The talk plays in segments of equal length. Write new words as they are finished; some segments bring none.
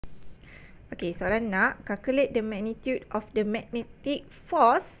Okay, soalan nak calculate the magnitude of the magnetic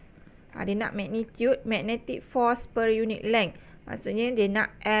force. Dia nak magnetic force per unit length. Maksudnya dia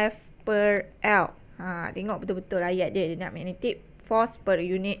nak F per L. Tengok betul-betul ayat dia. Dia nak magnetic force per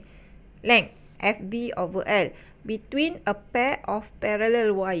unit length. FB over L. Between a pair of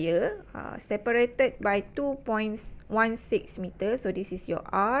parallel wire separated by 2.16 meter. So this is your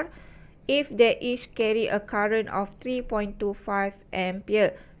R. If they each carry a current of 3.25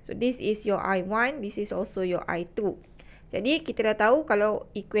 ampere. So this is your I1, this is also your I2. Jadi kita dah tahu kalau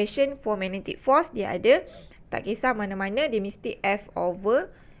equation for magnetic force dia ada, tak kisah mana-mana dia mesti F over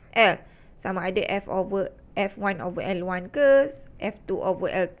L. Sama ada F1 over L1 ke, F2 over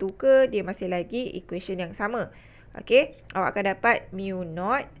L2 ke, dia masih lagi equation yang sama. Okay, awak akan dapat mu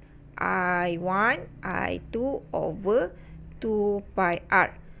naught I1 I2 over 2 pi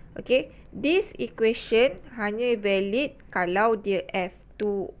R. Okay, this equation hanya valid kalau dia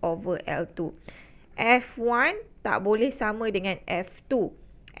F2 over L2. F1 tak boleh sama dengan F2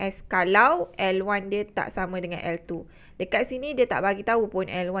 as kalau L1 dia tak sama dengan L2. Dekat sini dia tak bagi tahu pun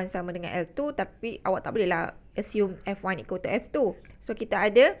L1 sama dengan L2, tapi awak tak bolehlah assume F1 equal to F2. So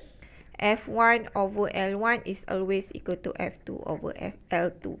kita ada F1 over L1 is always equal to F2 over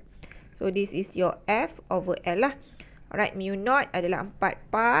L2. So this is your F over L lah. Alright, mu naught adalah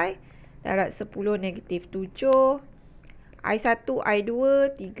 4 pi darat 10 negatif 7. I1, I2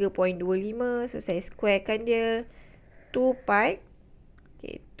 3.25. So saya squarekan dia 2 pi.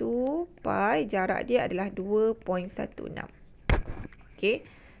 Okay, 2 pi jarak dia adalah 2.16. Okay,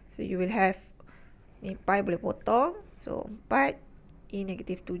 so you will have ni pi boleh potong. So 4 E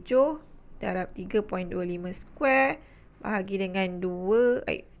negatif 7 darab 3.25 square bahagi dengan 2.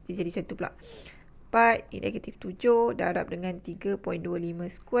 Dia jadi macam tu pula. 4 E negatif 7 darab dengan 3.25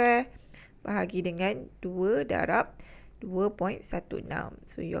 square bahagi dengan 2 darab 2.16.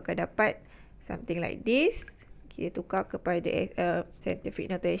 So you akan dapat something like this. Kita tukar kepada scientific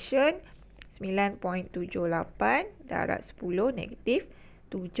notation. 9.78 darab 10 negatif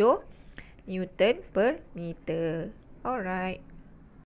 7 Newton per meter. Alright.